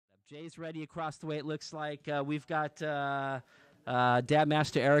Jay's ready across the way, it looks like. We've got DatMaster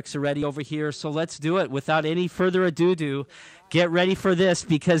Eric's ready over here, so let's do it. Without any further ado, get ready for this,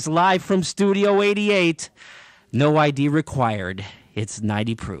 because live from Studio 88, no ID required. It's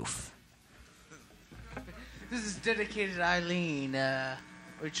 90 proof. This is dedicated to Eileen.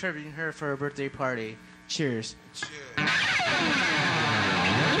 We're tributing her for her birthday party. Cheers. Cheers.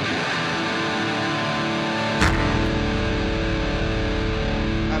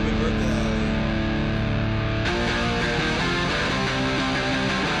 Happy birthday.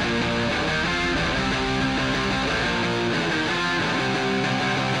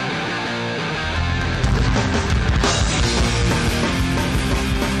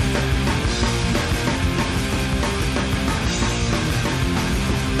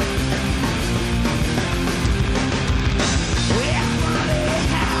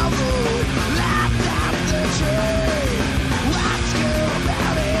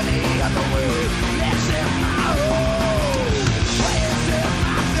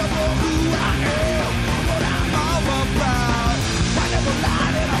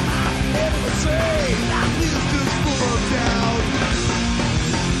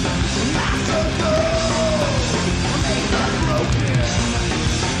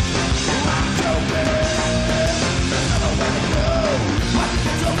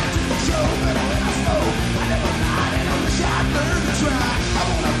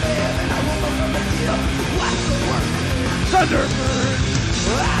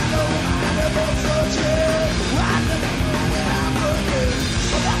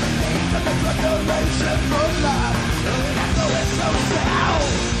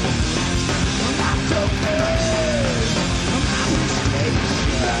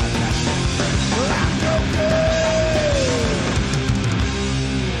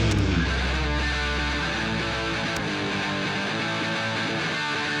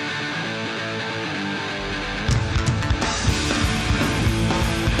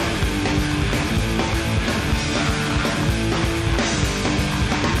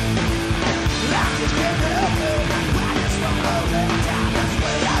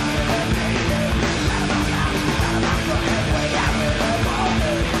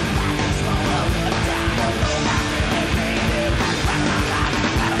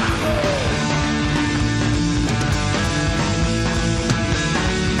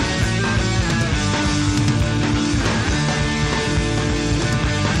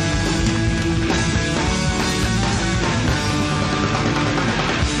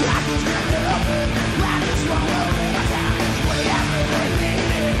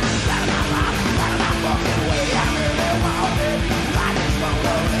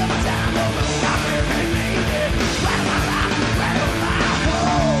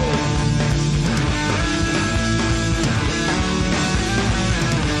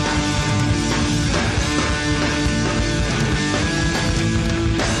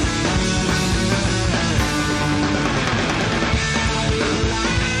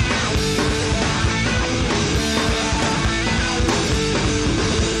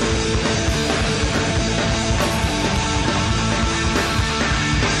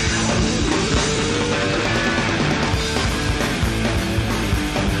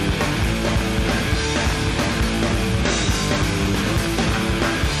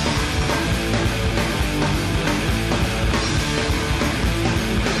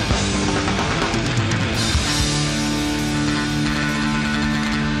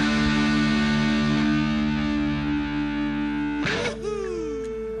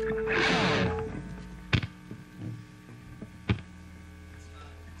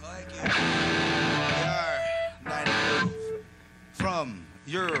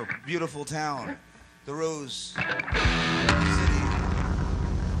 Beautiful town, the Rose City.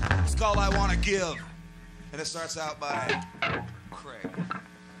 It's called I Wanna Give, and it starts out by Craig.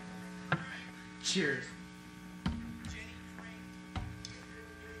 Cheers.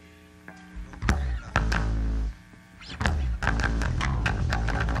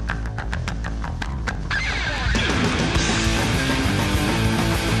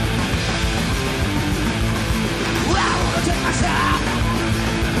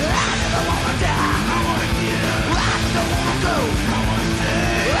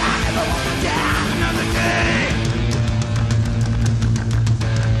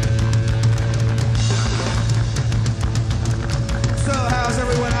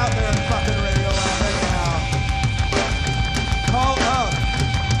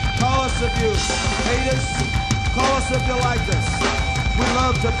 If you like this, we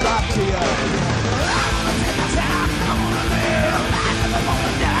love to talk to you. I wanna take my time, I wanna live, I never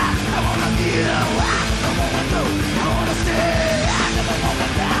wanna die, I wanna give, I never wanna go, I wanna stay, I never wanna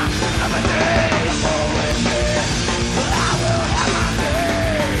die.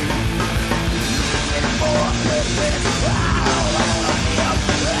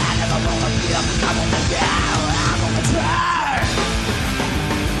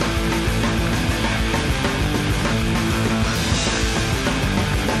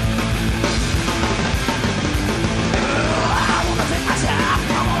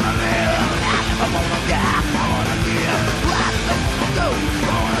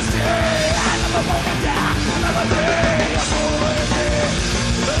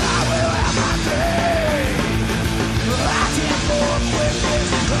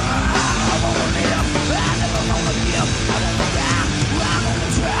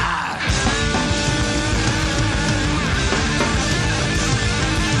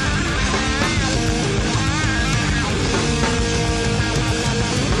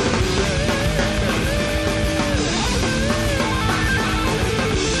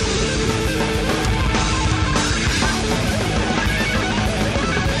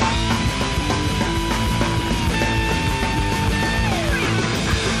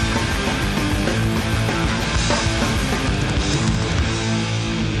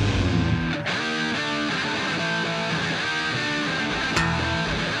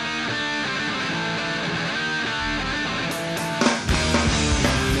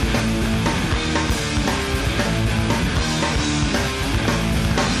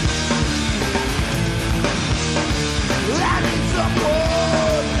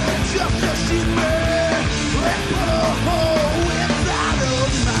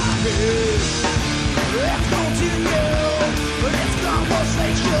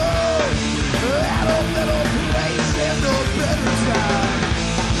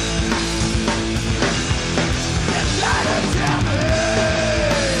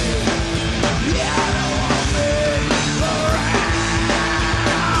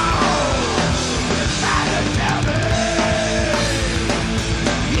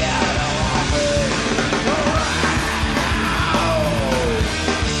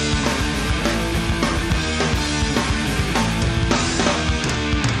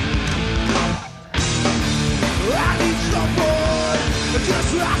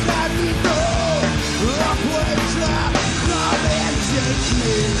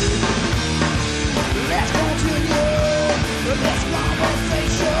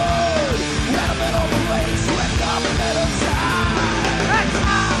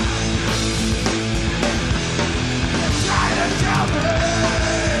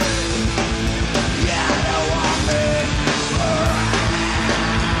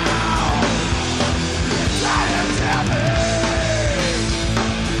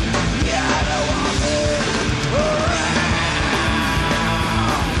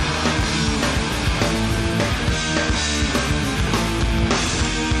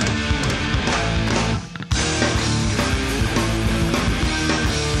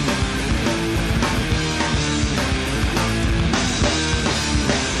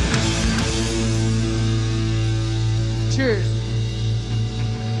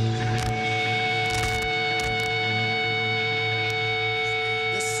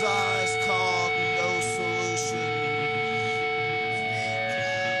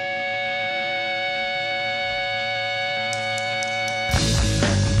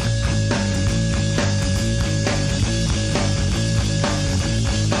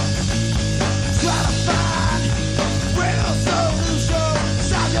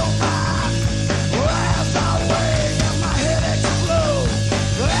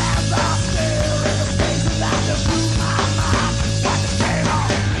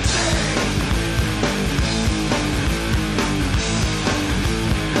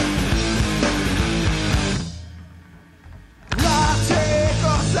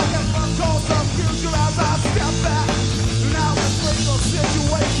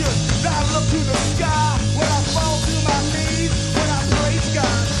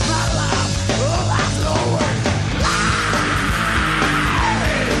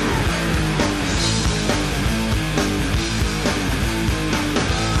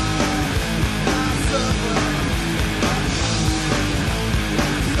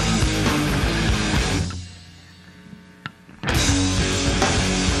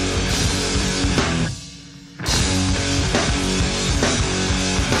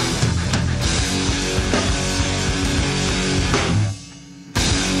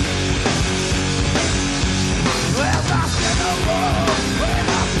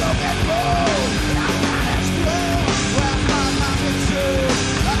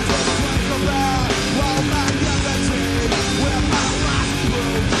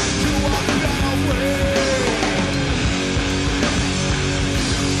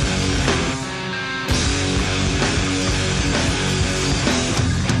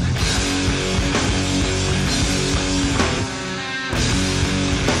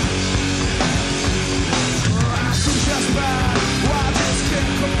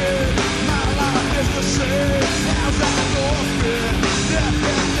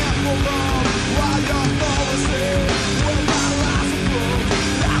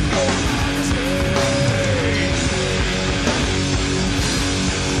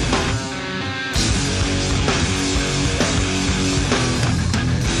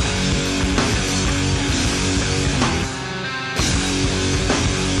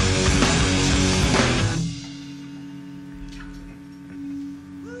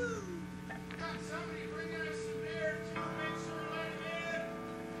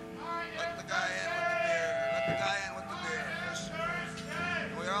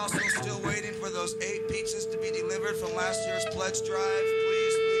 favorite from last year's pledge drive.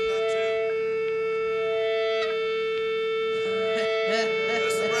 Please bring them too.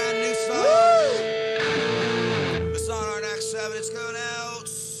 It's a brand new song. It's on our next 7. It's going out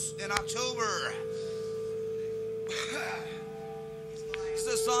in October. This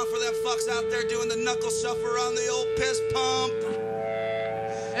is a song for them fucks out there doing the knuckle shuffle on the old piss pump.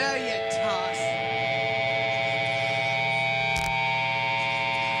 Hell yeah, toss.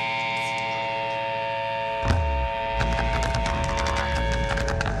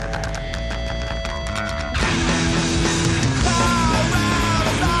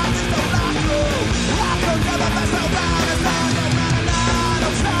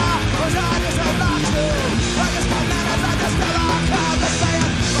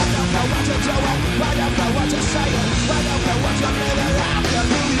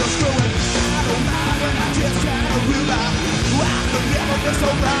 So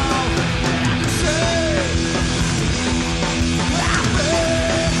wrong, I can say,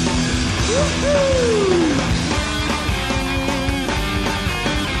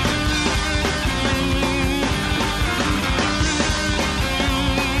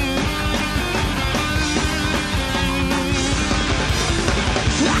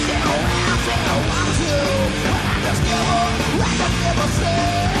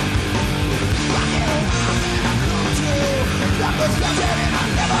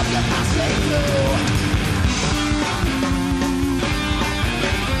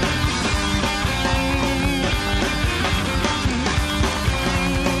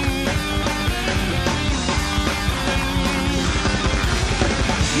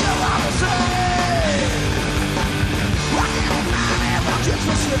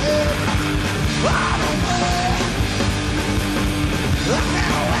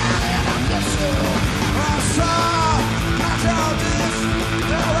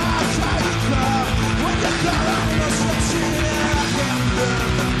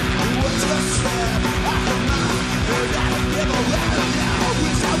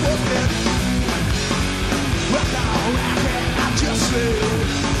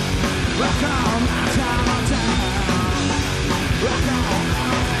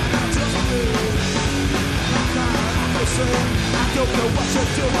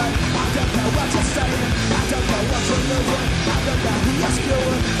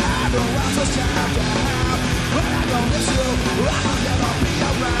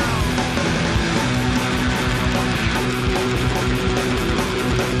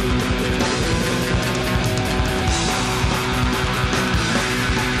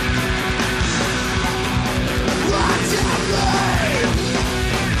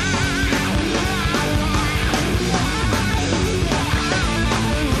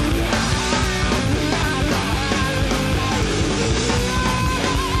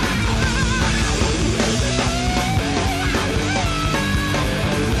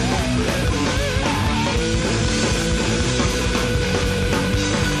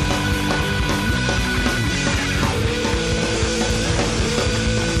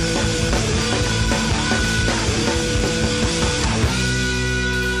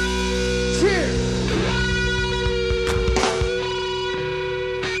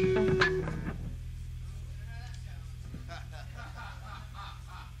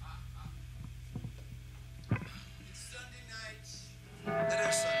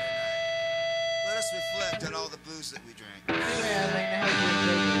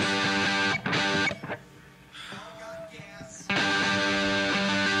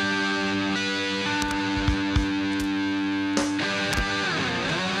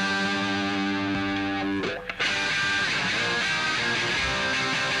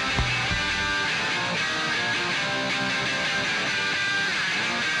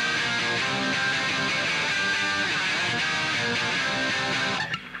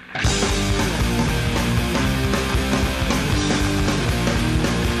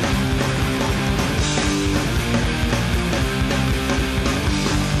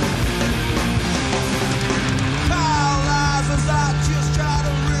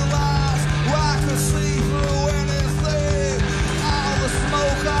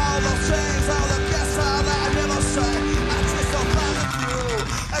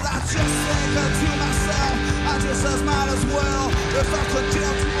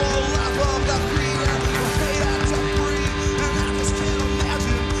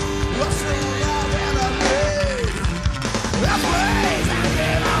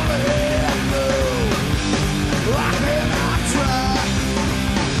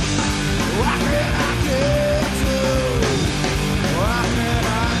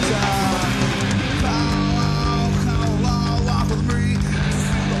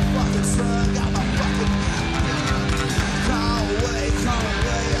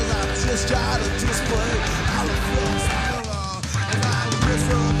 try to display all the flux and color. And I'm rich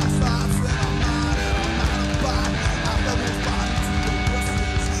from the thoughts that I'm not, and I'm not about. I love my body to the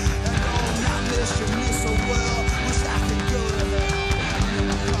whispers, and oh, not miss you me so well. Wish I could go to hell.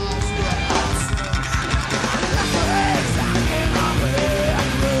 Cause you're awesome. That's the race I came up here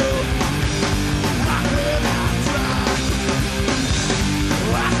through. I could not try.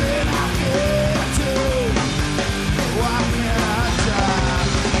 Why can I get to? Why can't I try?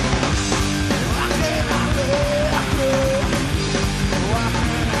 Why can't I live through? Why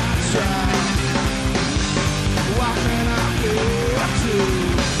can't I try? Why can't I get to?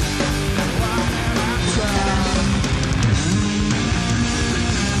 Why can't I try?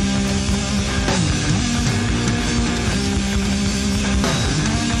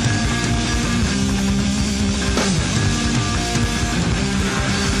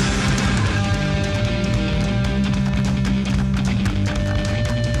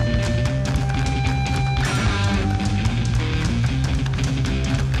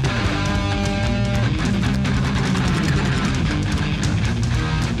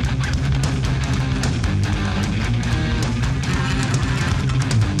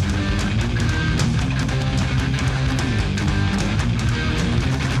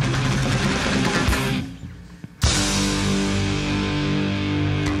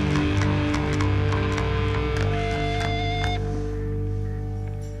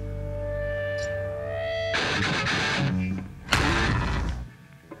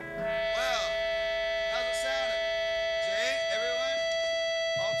 Well, how's it sounding? Jay, everyone?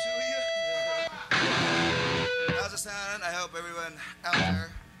 All two of you? How's it sounding? I hope everyone out there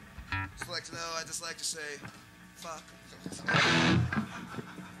just like to know, I just like to say, fuck.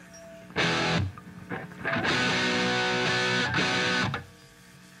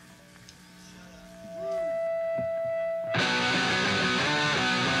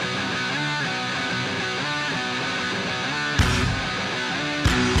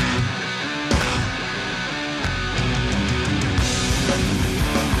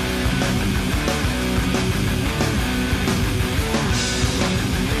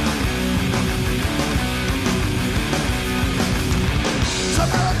 Some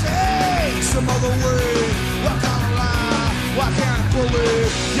other day, some other way. Why can't I lie? Why can't I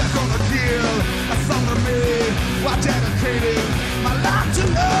believe you're gonna give a song to me? Why dedicating my life to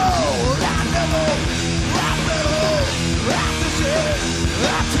you? I never, to say,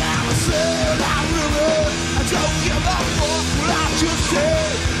 I time to say, I really, I don't give a fuck what I just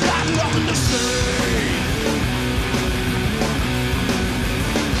said. Got nothing to say.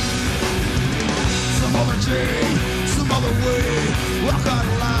 Some other day, some other way. Why can't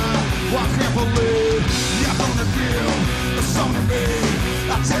I lie? Why can't I believe you're gonna give a song to me?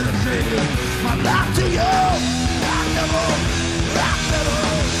 I dedicated my life to you. I never,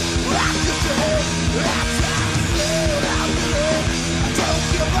 I just said, I time to say, I really, I don't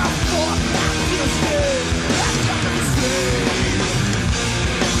give a fuck. I just said, I got to say.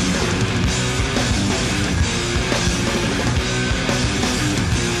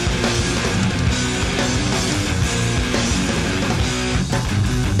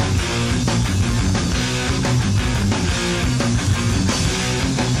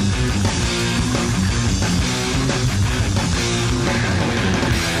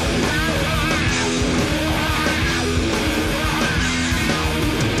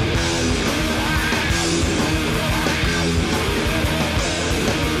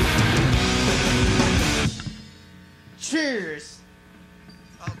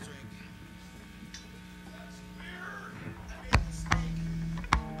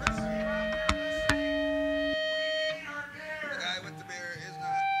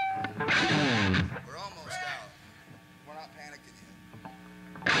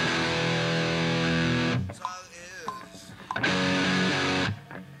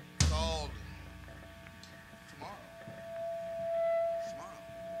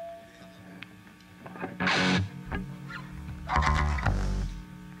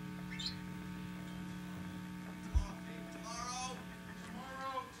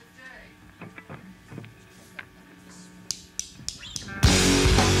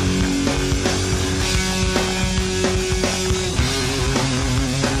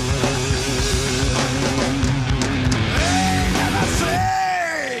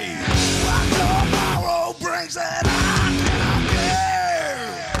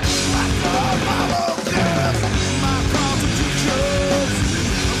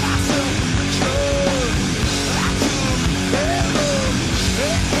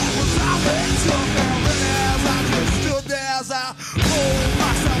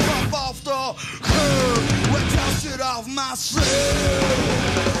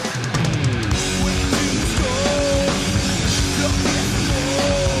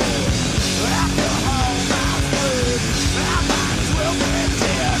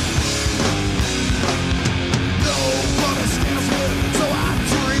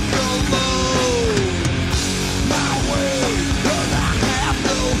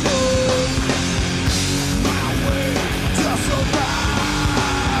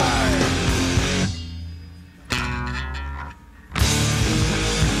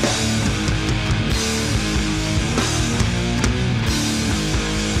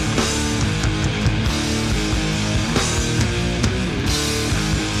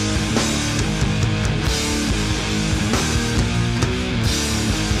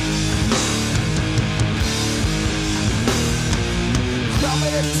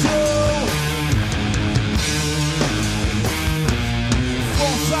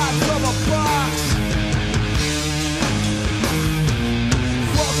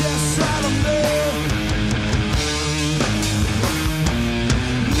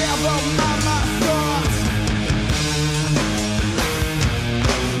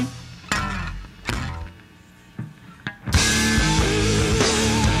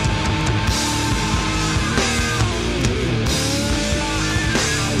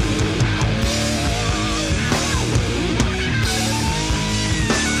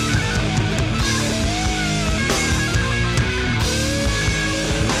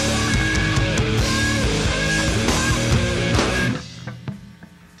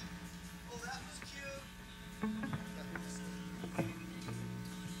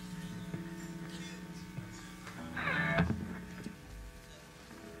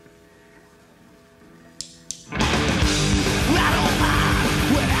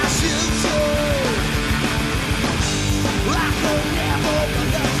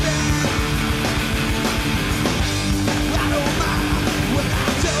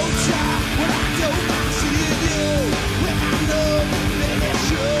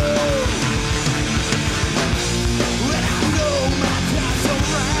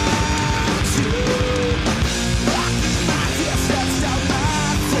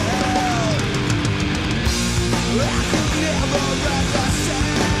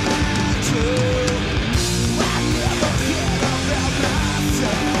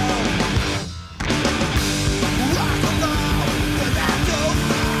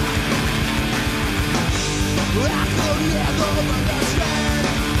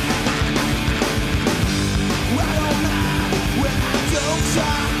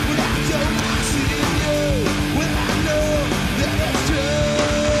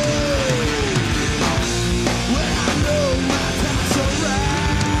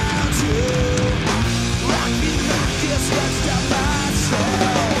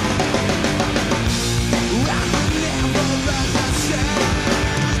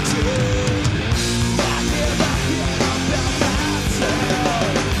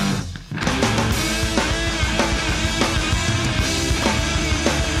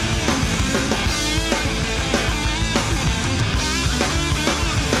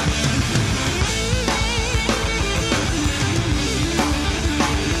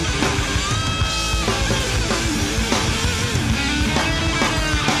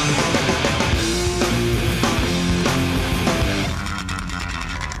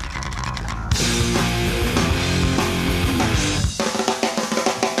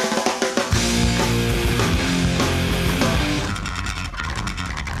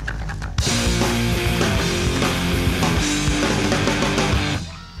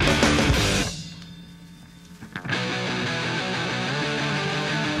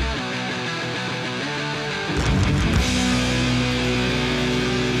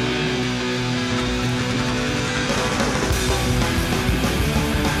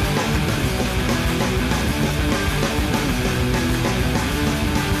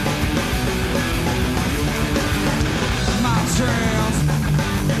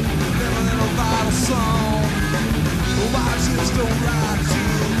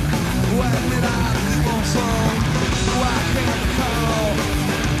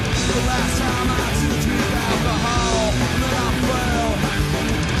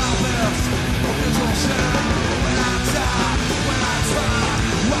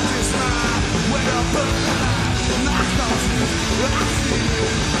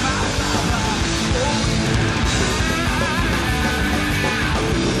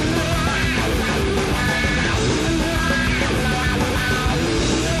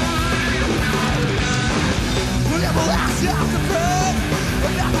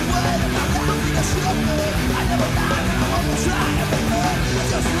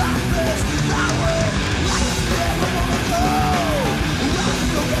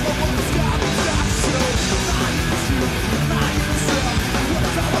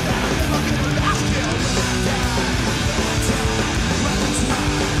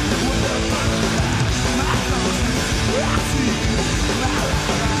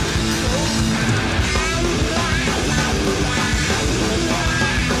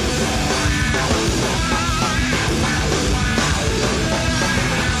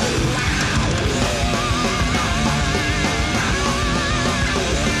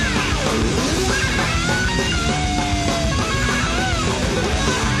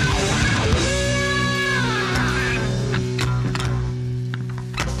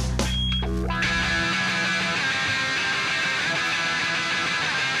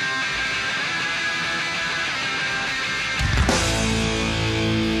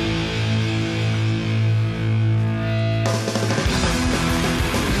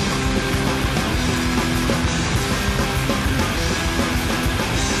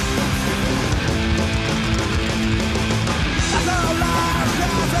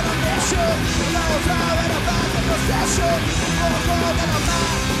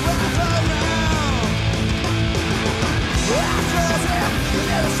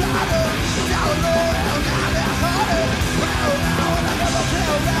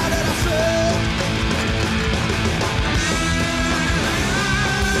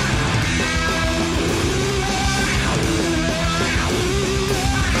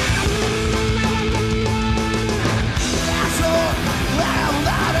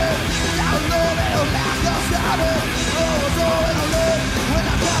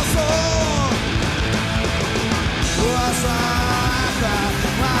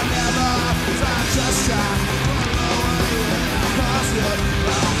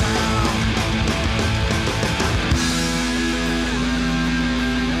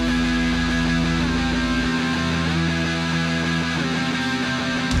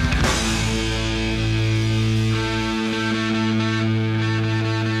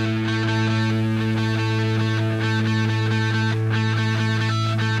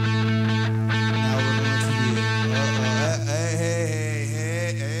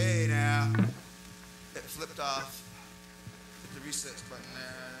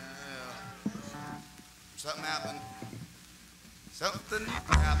 Something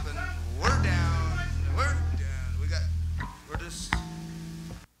happened. We're down. We're down. We're just.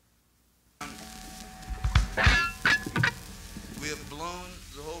 blown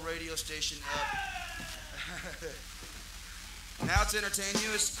the whole radio station up. Now to entertain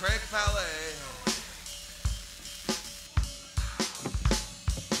you is Craig Palais.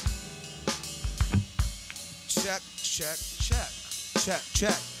 Check, check, check. Check,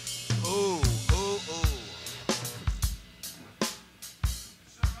 check. Ooh, ooh, ooh.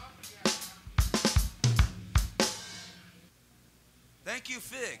 Thank you,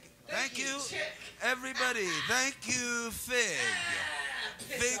 Fig. Thank you, everybody. Thank you, Fig.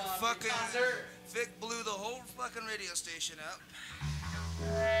 Fig fucking... Fig blew the whole fucking radio station up.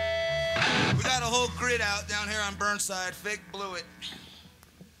 We got a whole grid out down here on Burnside. Fig blew it.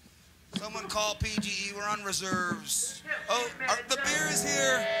 Someone call PGE. We're on reserves. Oh, the beer is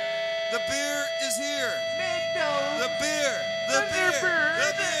here. The beer is here. The beer. The beer. The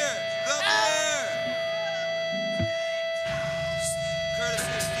beer. The beer.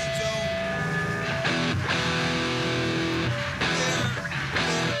 Courtesy of Steve Jones.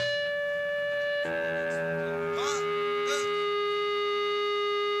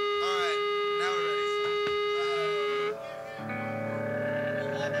 All right, now we're ready.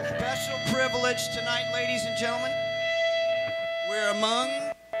 Special privilege tonight, ladies and gentlemen. We're among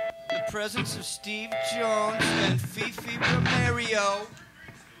the presence of Steve Jones and Fifi Romario.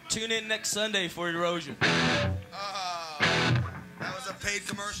 Tune in next Sunday for Erosion. That was a paid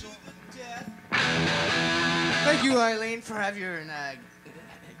commercial. Thank you, Eileen, for having your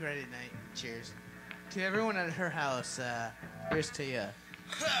great night. Cheers. To everyone at her house, here's to you.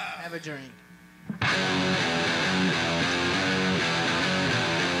 Have a drink.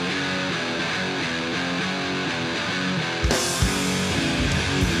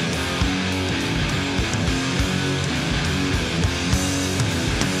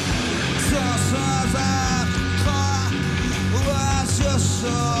 Just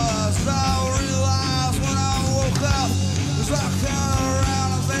as I realized when I woke up, as I turned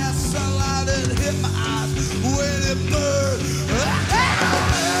around, as that sunlight had hit my eyes, when it burned.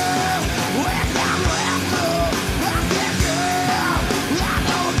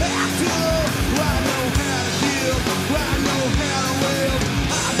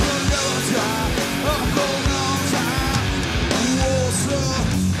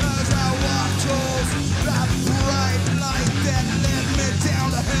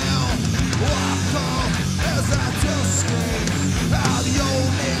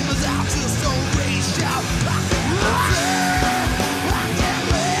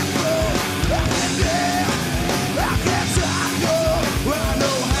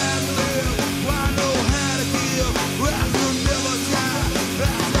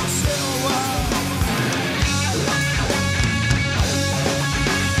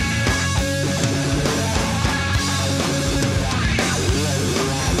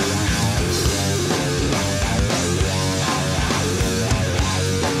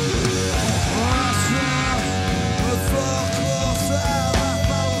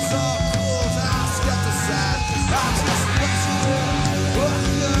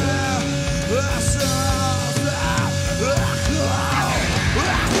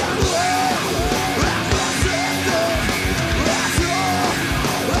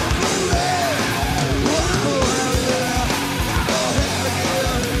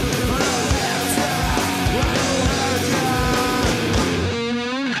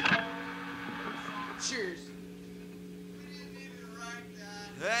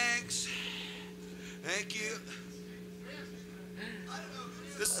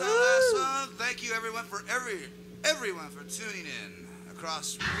 Everyone for tuning in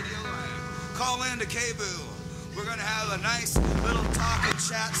across Radio Line. Call in to KBOO. We're going to have a nice little talk and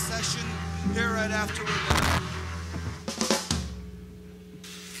chat session here right after we're done.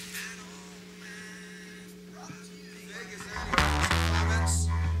 Big, is there any comments?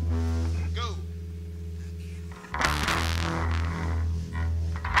 Go.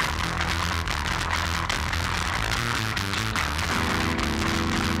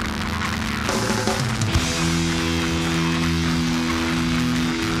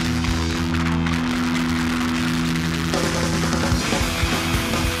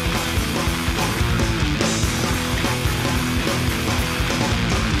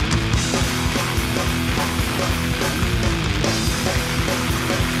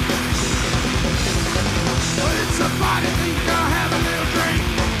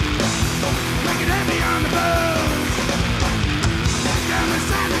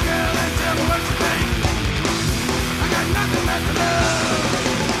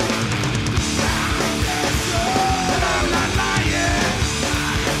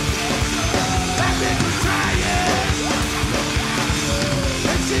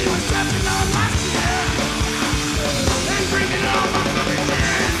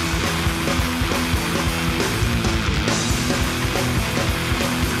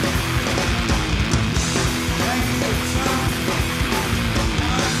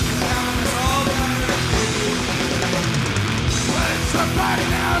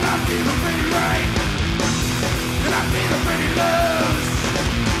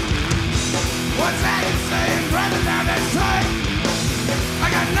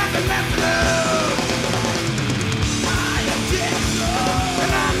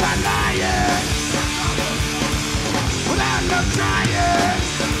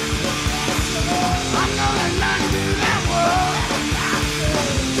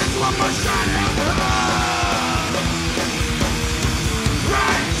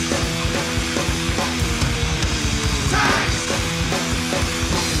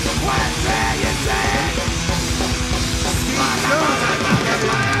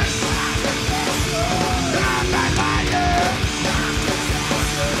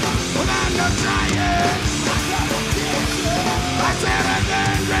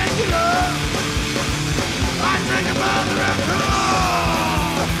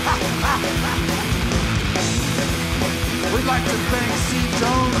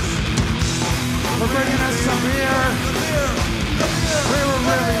 Jones for bringing us some beer. We were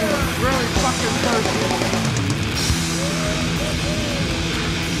really fucking thirsty.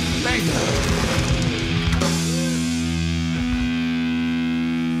 Thank you.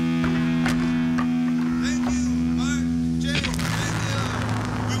 Thank you, Mark, Jay,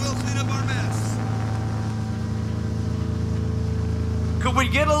 and we will clean up our mess. Could we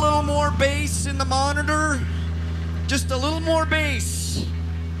get a little more bass in the monitor? Just a little more bass.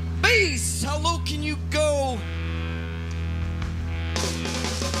 Bass, how low can you go?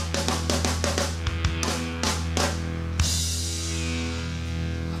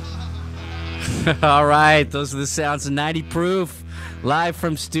 All right, those are the sounds of 90 Proof, live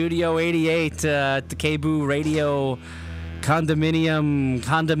from Studio 88 at the KBOO Radio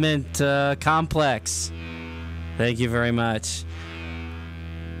Condiment Complex. Thank you very much.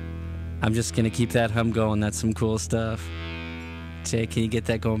 I'm just going to keep that hum going. That's some cool stuff. Jay, can you get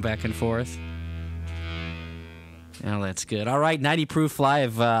that going back and forth? Oh, that's good. All right, 90 Proof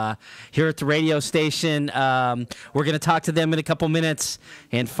Live here at the radio station. We're going to talk to them in a couple minutes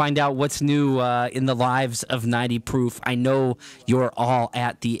and find out what's new in the lives of 90 Proof. I know you're all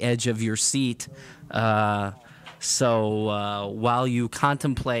at the edge of your seat. So while you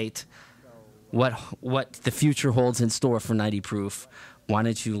contemplate what the future holds in store for 90 Proof, why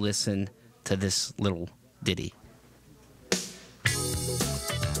don't you listen to this little ditty?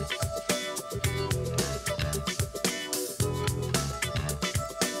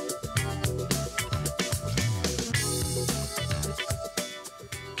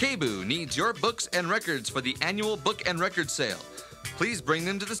 KBOO needs your books and records for the annual Book and Record Sale. Please bring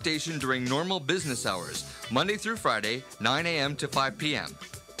them to the station during normal business hours, Monday through Friday, 9 a.m. to 5 p.m.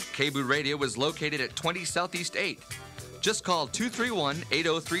 KBOO Radio is located at 20 Southeast 8th. Just call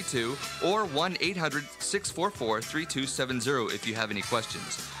 231-8032 or 1-800-644-3270 if you have any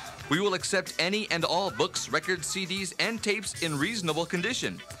questions. We will accept any and all books, records, CDs, and tapes in reasonable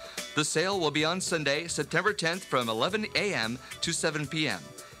condition. The sale will be on Sunday, September 10th from 11 a.m. to 7 p.m.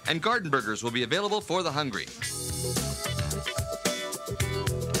 And garden burgers will be available for the hungry.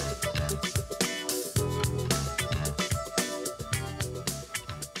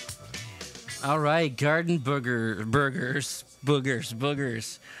 All right, garden boogers.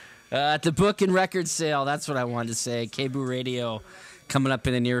 At the book and record sale, that's what I wanted to say. KBOO Radio coming up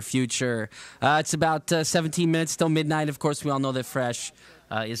in the near future. It's about 17 minutes till midnight. Of course, we all know that Fresh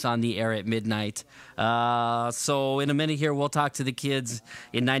is on the air at midnight. So in a minute here, we'll talk to the kids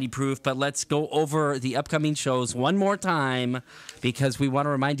in 90 Proof, but let's go over the upcoming shows one more time because we want to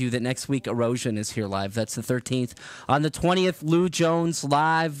remind you that next week Erosion is here live. That's the 13th. On the 20th, Lou Jones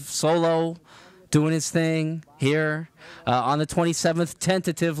live, solo, doing his thing here. On the 27th,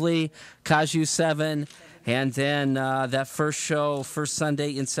 tentatively, Kaju 7. And then that first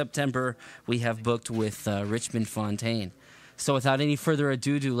Sunday in September, we have booked with Richmond Fontaine. So without any further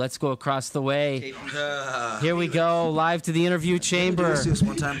ado, let's go across the way. Here we go, live to the interview chamber. Let's do this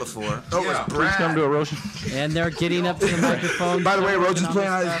one time before. Oh, yeah. Please come to Erosion. And they're getting up to the microphone. By the way, Erosion's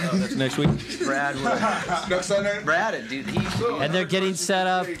playing That's next week. Brad, next Sunday. Brad, dude, And they're getting set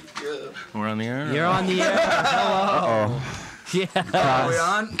up. We're on the air. You're on the air. Hello. Yeah. Are we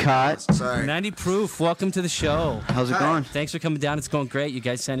on? Cut. Sorry. 90 Proof, welcome to the show. How's it going? Thanks for coming down. It's going great. You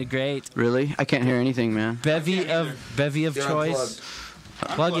guys sounded great. Really? I can't hear anything, man. Bevy of choice.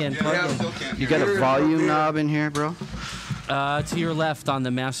 Plug in. You got a volume knob in here, bro? To your left on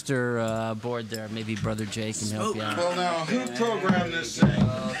the master board there. Maybe Brother Jay can help you out. Well, now, who programmed this thing?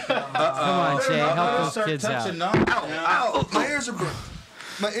 Come on, Jay. Help those kids out. Ow, my ears are burning.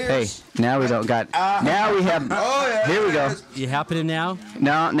 My ears. Hey, now we don't got. Now we have. Oh, yeah. Here we go. You happening now?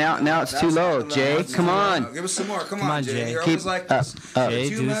 Now it's too low. Jay, come on. Give us some more. Come on, on, Jay. You're Keep always like up. this. Jay,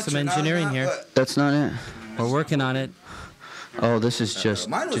 Too do much some or not engineering enough, here. what? That's not it. We're working on it. Oh, this is just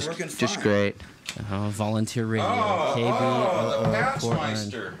Mine was working just fine. great. Volunteer radio. Oh, the KBOO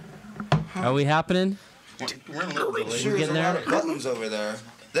Portland. Patchmeister. Are we happening? We're a little bit late. We're getting There's a lot there. of buttons over there.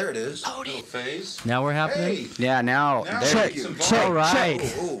 There it is. Little phase. Now we're happening? Hey. Yeah, now. Check. All right.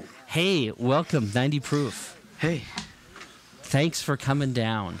 Ooh. Hey, welcome, 90 Proof. Hey, Thanks for coming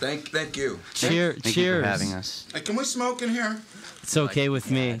down. Thank you. Cheers. thank you for having us. Hey, can we smoke in here? It's okay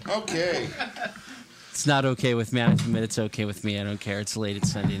with me. Okay. It's not okay with management. It's okay with me. I don't care. It's late.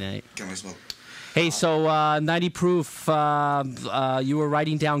 It's Sunday night. Can we smoke? Hey, so 90 Proof, you were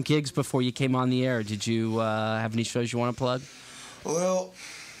writing down gigs before you came on the air. Did you have any shows you want to plug? Well,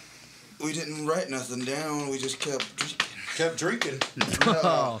 we didn't write nothing down. We just kept drinking. Kept drinking.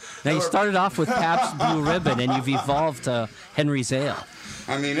 Oh. Now, you started off with Pabst Blue Ribbon, and you've evolved to Henry's Ale.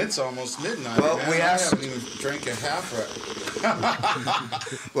 I mean, it's almost midnight. Well, man. we asked- I haven't even drank a half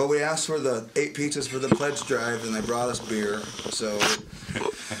right. Well, we asked for the 8 pizzas for the pledge drive, and they brought us beer. So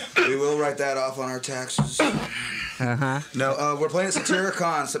we will write that off on our taxes. No, we're playing at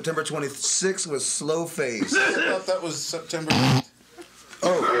Satyricon September 26th with Slow Face. I thought that was September.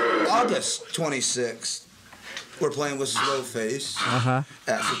 Oh, August 26th. We're playing with Slow Face at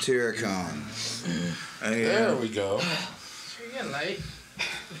Satyricon. There we go. You're getting late.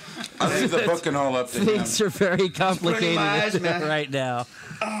 I'll leave the booking all up to him. Things are very complicated right now.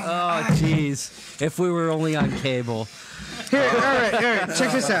 Oh, jeez. If we were only on cable, Here, all right.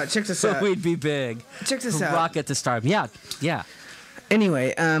 Check this out. Check this out. we'd be big. Check this out. Rocket to stardom. Yeah.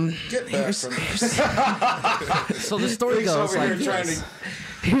 Anyway, Get back from So the story He's goes over like here trying this.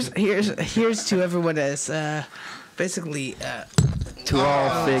 here's to everyone that's basically To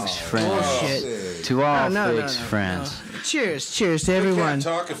all Fig's friends. bullshit. To all No, Fig's friends. Cheers to He everyone. can't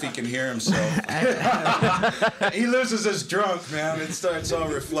talk if he can hear himself. He loses his drunk, man. It starts all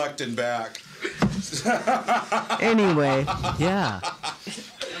reflecting back. Anyway, Yeah.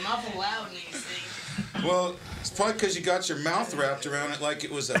 I'm awful loud in these things. Well, it's probably because you got your mouth wrapped around it like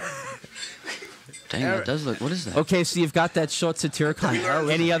it was a... Dang, that does look. What is that? Okay, so you've got that show at Satyricon.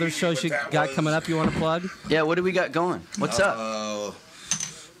 Any other shows you got coming up you want to plug? Yeah, what do we got going? What's up?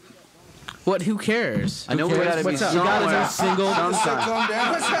 What? Who cares? I know we gotta be What's up? You got a somewhere. new single. Calm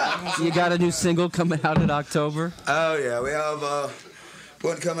down. You got a new single coming out in October. Oh, yeah, we have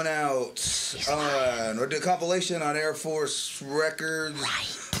one coming out. We'll do a compilation on Air Force Records.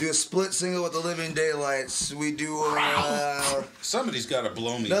 Do a split single with the Living Daylights. We do Somebody's got to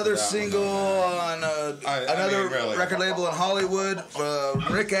blow me. another for that single one. on mean, another really. record label in Hollywood,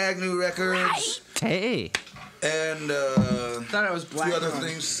 Rick Agnew Records. Hey. And thought it was a few Black other Lung.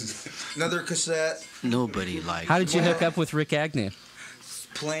 things. Another cassette. Nobody likes. How did you hook up with Rick Agnew?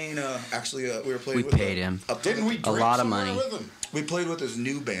 Playing, we were playing We with paid him Didn't we a drink lot of somewhere money. with him? We played with his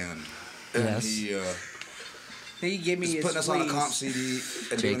new band. And Yes. He gave me he's his putting us on a sleeves. comp CD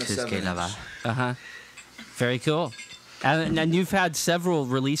and doing a Jake says 7-inch. Uh-huh. Very cool. And you've had several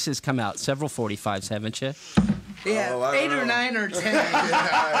releases come out, several 45s, haven't you? Yeah, Oh, I don't 8 or know. 9 or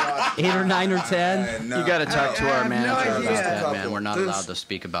 10. 8 or 9 or 10? No. You got to talk to I our have no manager idea. about that, Just a man. couple. We're not Just- allowed to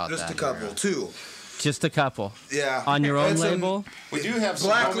speak about Just that. a couple. 2. Just a couple. Yeah. On your own It's a- label? We do have some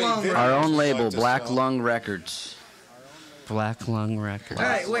Black homemade Lung. videos Our own we'd label, like to Black sell. Lung Records. Black Lung Records. All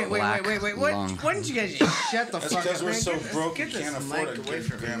right, wait. Black What? Lung. Why don't you guys just shut the That's fuck because up, we're man? so Get broke we this can't mic afford it. away Give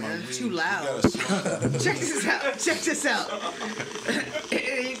from me, Grandma man. It's weed. too loud. You gotta slow down. Check this out. Check this out.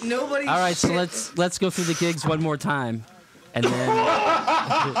 Ain't nobody. All right, so shit. let's go through the gigs one more time. And then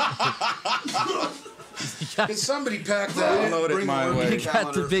Can somebody pack that and load it my one. way? you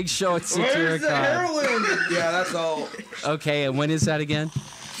got the big show at Where's the Satyricon. heroin? Yeah, that's all. Okay, and when is that again?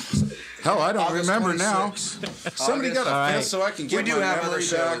 Hell, I don't August remember 26th. now. Somebody got a All right. fist so I can get We do my have memory other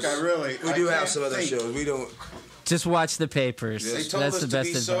shows. back. We do have can't some other think. shows. We don't. Just watch the papers. They told That's us the to best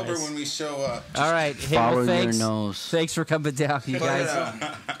be sober advice. when we show up. All right, hey, Follow well, your thanks. nose. Thanks for coming down, you But,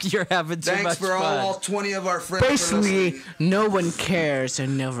 guys. You're having too thanks much for fun. all 20 of our friends. for Basically, listening. no one cares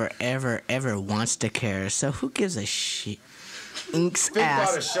and never, ever wants to care. So who gives a shit? Ink's Fig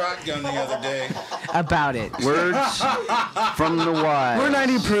bought a ass shotgun the other day. about it. Words from the wise. We're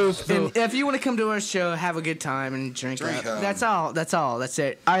 90 proof, and if you want to come to our show, have a good time and drink Drink up. up. That's all. That's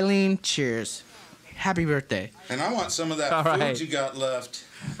it. Eileen, cheers. Happy birthday. And I want some of that All food right. you got left.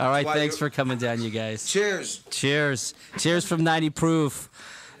 All right, Why thanks you- for coming down, you guys. Cheers. Cheers. Cheers from 90 Proof.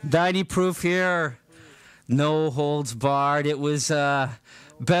 90 Proof here. No holds barred. It was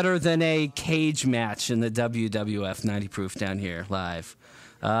better than a cage match in the WWF. 90 Proof down here live.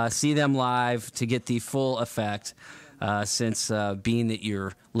 See them live to get the full effect. Since being that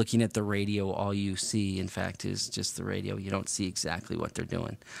you're looking at the radio, all you see, in fact, is just the radio. You don't see exactly what they're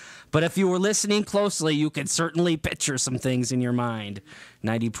doing. But if you were listening closely, you could certainly picture some things in your mind.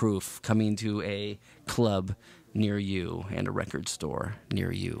 90 Proof coming to a club near you and a record store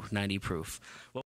near you. 90 Proof. Well,